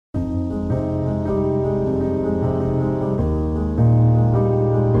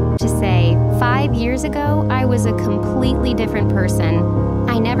5 years ago, I was a completely different person.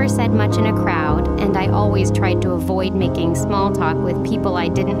 I never said much in a crowd, and I always tried to avoid making small talk with people I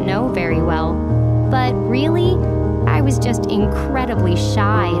didn't know very well. But really, I was just incredibly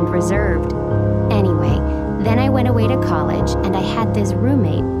shy and reserved. Anyway, then I went away to college, and I had this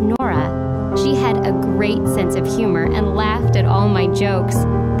roommate, Nora. She had a great sense of humor and laughed at all my jokes.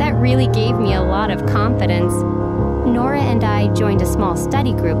 That really gave me a lot of confidence. Nora and I joined a small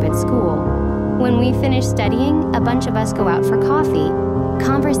study group at school. When we finish studying, a bunch of us go out for coffee.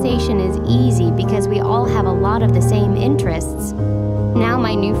 Conversation is easy because we all have a lot of the same interests. Now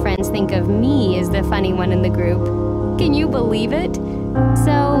my new friends think of me as the funny one in the group. Can you believe it?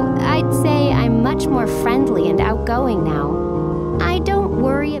 So, I'd say I'm much more friendly and outgoing now. I don't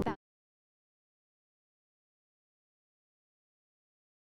worry about